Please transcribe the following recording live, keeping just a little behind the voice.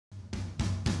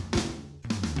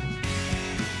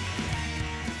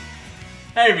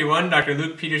Hey everyone, Dr.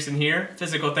 Luke Peterson here,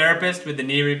 physical therapist with the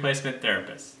Knee Replacement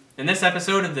Therapist. In this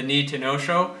episode of the Need to Know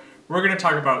Show, we're going to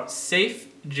talk about safe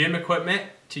gym equipment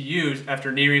to use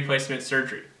after knee replacement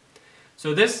surgery.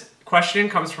 So this question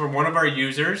comes from one of our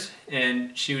users,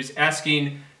 and she was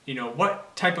asking,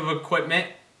 what type of equipment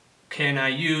can I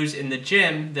use in the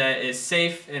gym that is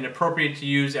safe and appropriate to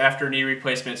use after knee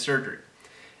replacement surgery?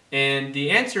 And the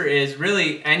answer is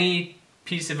really any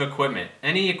piece of equipment,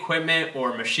 any equipment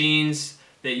or machines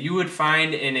that you would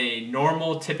find in a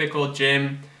normal, typical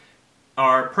gym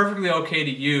are perfectly okay to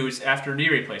use after knee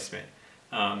replacement.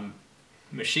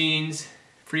 Machines,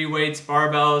 free weights,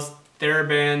 barbells,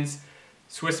 TheraBands,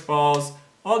 Swiss balls,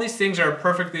 all these things are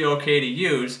perfectly okay to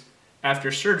use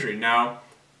after surgery. Now,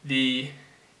 the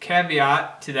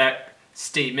caveat to that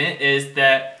statement is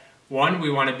that one,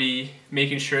 we want to be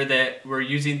making sure that we're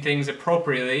using things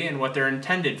appropriately and what they're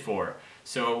intended for.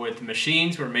 So with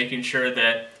machines, we're making sure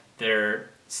that they're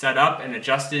set up and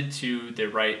adjusted to the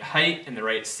right height and the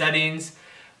right settings.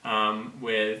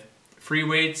 With free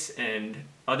weights and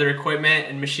other equipment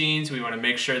and machines, we want to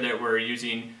make sure that we're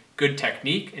using good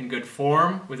technique and good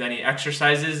form with any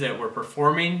exercises that we're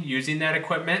performing using that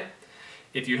equipment.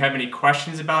 If you have any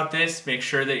questions about this, make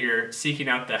sure that you're seeking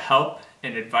out the help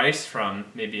and advice from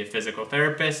maybe a physical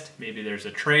therapist, maybe there's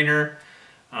a trainer,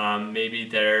 maybe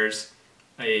there's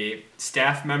a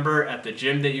staff member at the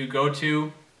gym that you go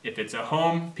to. If it's a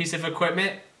home piece of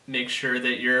equipment, make sure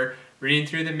that you're reading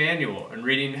through the manual and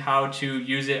reading how to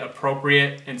use it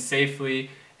appropriate and safely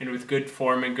and with good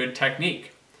form and good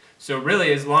technique. So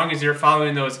really, as long as you're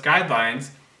following those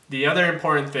guidelines, the other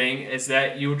important thing is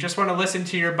that you just want to listen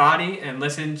to your body and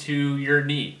listen to your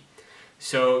knee.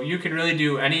 So you can really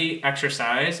do any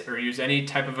exercise or use any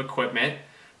type of equipment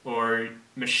or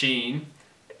machine,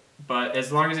 but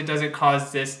as long as it doesn't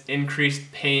cause this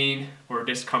increased pain or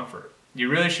discomfort. You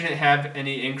really shouldn't have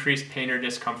any increased pain or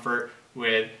discomfort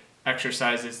with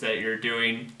exercises that you're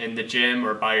doing in the gym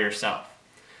or by yourself.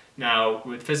 Now,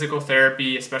 with physical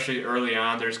therapy, especially early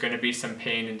on, there's going to be some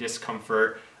pain and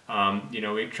discomfort.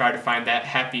 We try to find that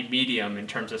happy medium in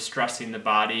terms of stressing the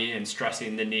body and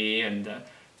stressing the knee and the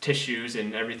tissues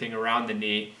and everything around the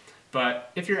knee.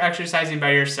 But if you're exercising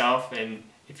by yourself and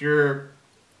if you're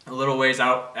a little ways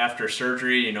out after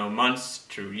surgery, months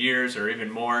to years or even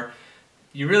more,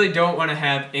 you really don't want to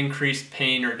have increased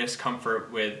pain or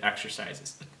discomfort with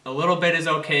exercises. A little bit is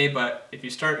okay, but if you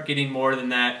start getting more than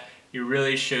that, you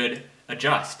really should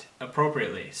adjust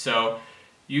appropriately. So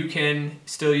you can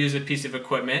still use a piece of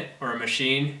equipment or a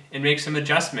machine and make some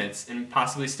adjustments and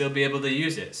possibly still be able to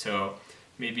use it. So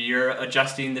maybe you're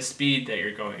adjusting the speed that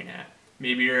you're going at.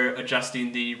 Maybe you're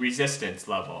adjusting the resistance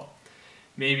level.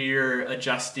 Maybe you're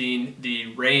adjusting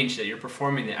the range that you're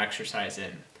performing the exercise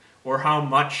in, or how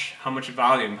much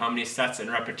volume, how many sets and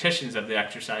repetitions of the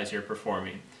exercise you're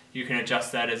performing. You can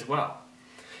adjust that as well.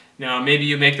 Now, maybe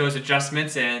you make those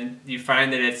adjustments and you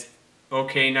find that it's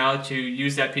okay now to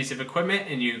use that piece of equipment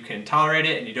and you can tolerate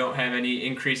it and you don't have any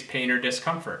increased pain or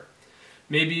discomfort.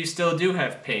 Maybe you still do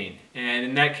have pain, and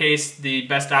in that case, the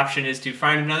best option is to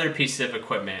find another piece of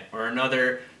equipment or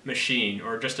another machine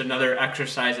or just another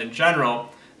exercise in general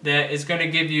that is going to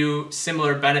give you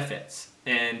similar benefits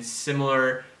and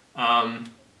similar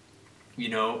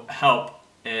help,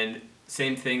 and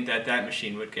same thing that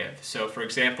machine would give. So for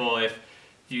example, if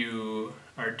you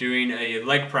are doing a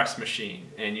leg press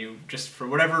machine and you just for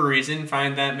whatever reason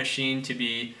find that machine to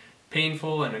be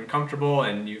painful and uncomfortable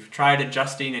and you've tried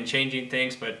adjusting and changing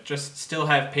things but just still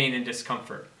have pain and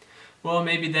discomfort, well,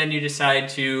 maybe then you decide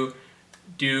to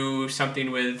do something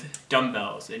with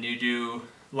dumbbells and you do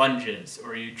lunges,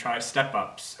 or you try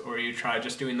step-ups, or you try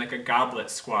just doing like a goblet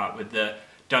squat with the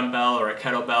dumbbell or a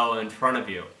kettlebell in front of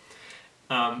you.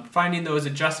 Finding those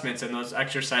adjustments and those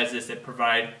exercises that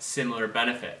provide similar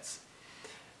benefits.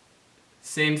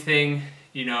 Same thing,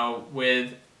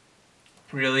 with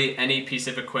really any piece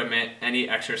of equipment, any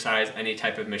exercise, any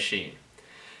type of machine.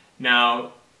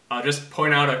 Now, I'll just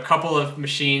point out a couple of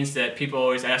machines that people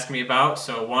always ask me about.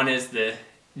 So one is the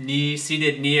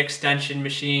seated knee extension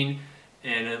machine,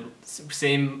 and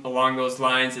same along those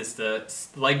lines is the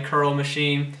leg curl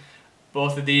machine.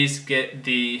 Both of these get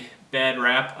the bad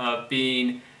rap of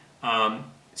being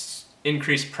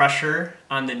increased pressure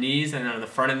on the knees and on the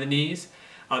front of the knees.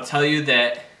 I'll tell you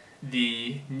that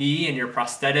the knee and your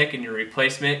prosthetic and your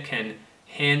replacement can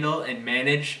handle and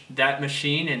manage that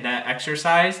machine and that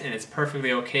exercise, and it's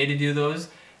perfectly okay to do those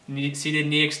seated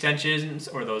knee extensions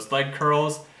or those leg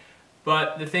curls.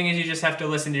 But the thing is, you just have to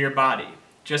listen to your body.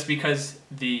 Just because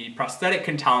the prosthetic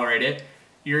can tolerate it,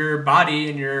 your body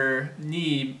and your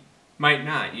knee might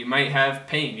not. You might have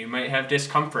pain, you might have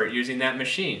discomfort using that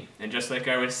machine. And just like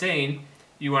I was saying,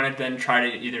 you want to then try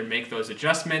to either make those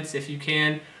adjustments if you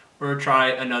can, or try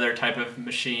another type of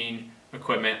machine,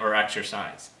 equipment, or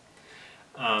exercise.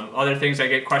 Other things I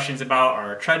get questions about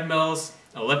are treadmills,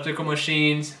 elliptical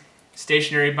machines,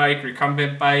 stationary bike,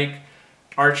 recumbent bike,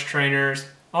 arch trainers.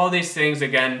 All these things,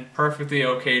 again, perfectly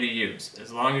okay to use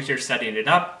as long as you're setting it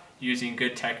up, using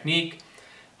good technique,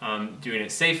 doing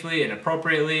it safely and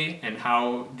appropriately, and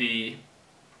how the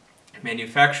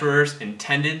manufacturers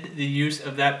intended the use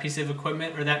of that piece of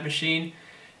equipment or that machine,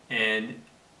 and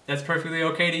that's perfectly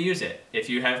okay to use it. If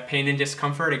you have pain and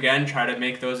discomfort, again, try to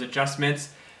make those adjustments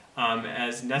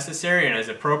as necessary and as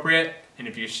appropriate. And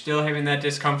if you're still having that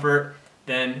discomfort,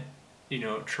 then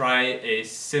try a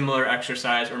similar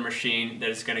exercise or machine that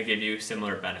is going to give you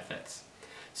similar benefits.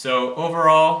 So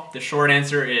overall, the short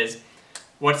answer is,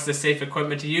 what's the safe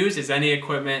equipment to use? Is any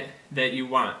equipment that you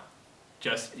want.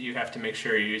 Just you have to make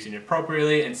sure you're using it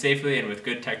appropriately and safely and with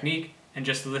good technique, and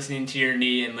just listening to your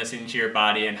knee and listening to your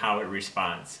body and how it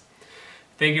responds.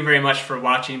 Thank you very much for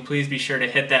watching. Please be sure to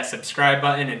hit that subscribe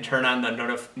button and turn on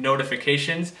the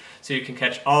notifications so you can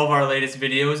catch all of our latest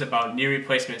videos about knee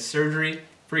replacement surgery,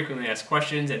 frequently asked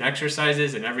questions and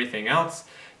exercises, and everything else.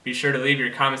 Be sure to leave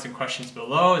your comments and questions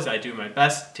below as I do my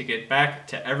best to get back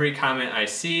to every comment I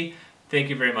see. Thank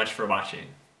you very much for watching.